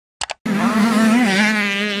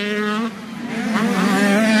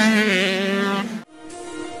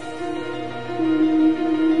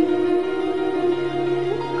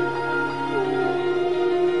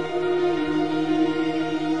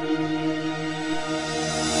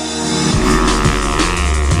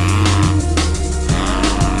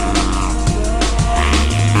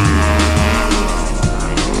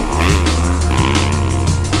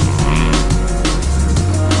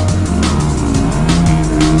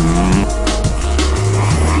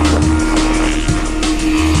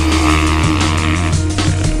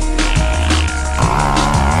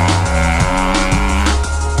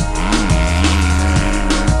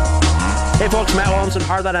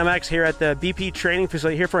LLMX here at the BP training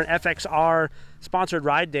facility here for an FXR sponsored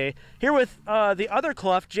ride day. Here with the other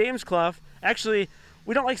Clough, James Clough. Actually,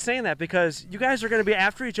 we don't like saying that because you guys are going to be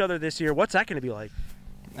after each other this year. What's that going to be like?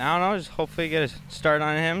 I don't know, just hopefully get a start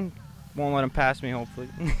on him. Won't let him pass me, hopefully.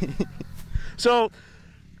 So,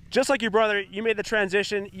 just like your brother, you made the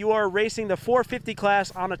transition. You are racing the 450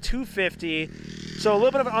 class on a 250. So a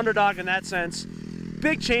little bit of an underdog in that sense.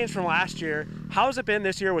 Big change from last year. How has it been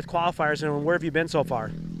this year with qualifiers, and where have you been so far?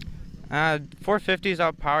 450s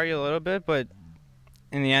outpower you a little bit, but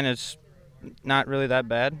in the end it's not really that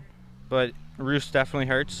bad. But roost definitely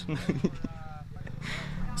hurts.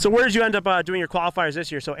 So where did you end up doing your qualifiers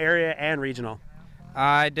this year? So area and regional.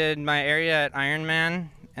 I did my area at Ironman,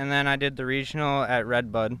 and then I did the regional at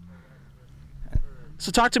Redbud.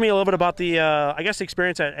 So talk to me a little bit about the, I guess, the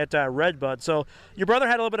experience at Redbud. So your brother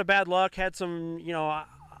had a little bit of bad luck, had some, you know,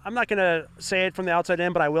 I'm not going to say it from the outside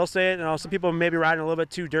in, but I will say it. You know, some people may be riding a little bit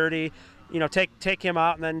too dirty, you know, take him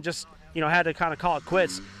out and then just, you know, had to kind of call it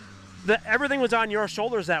quits. Everything was on your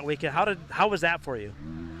shoulders that weekend. How was that for you?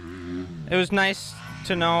 It was nice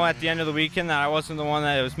to know at the end of the weekend that I wasn't the one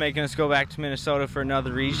that was making us go back to Minnesota for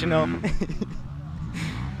another regional.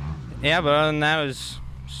 Yeah, but other than that, it was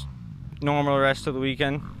normal the rest of the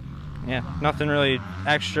weekend. Yeah, nothing really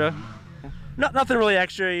extra. Nothing really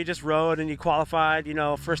extra. You just rode and you qualified, you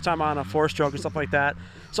know, first time on a 4-stroke or stuff like that.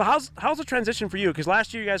 So how's the transition for you? Because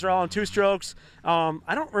last year you guys were all on 2-strokes.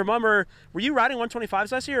 I don't remember, were you riding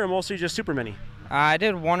 125s last year or mostly just super mini? I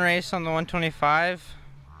did one race on the 125,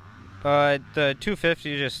 but the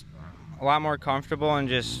 250 is just a lot more comfortable and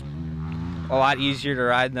just a lot easier to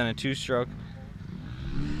ride than a 2-stroke.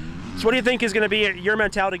 So what do you think is going to be your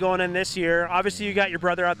mentality going in this year? Obviously, you got your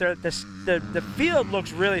brother out there. The field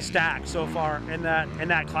looks really stacked so far in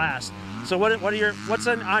that class. So what's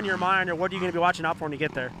on your mind, or what are you going to be watching out for when you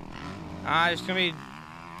get there? Just going to be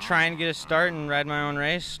trying to get a start and ride my own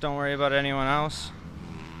race. Don't worry about anyone else.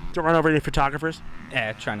 Don't run over any photographers?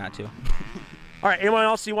 Yeah, try not to. All right, anyone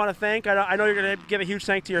else you want to thank? I know you're going to give a huge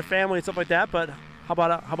thank to your family and stuff like that, but how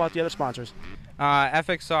about the other sponsors?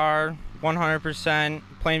 FXR, 100%,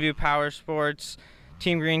 Plainview Power Sports,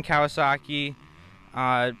 Team Green Kawasaki,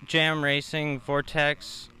 Jam Racing,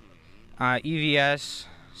 Vortex, EVS,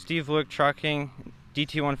 Steve Luke Trucking,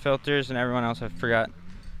 DT1 Filters, and everyone else I forgot.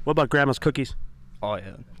 What about Grandma's Cookies? Oh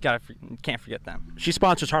yeah, can't forget them. She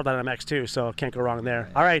sponsors LLMX too, so can't go wrong there.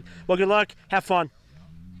 All right, well, good luck. Have fun.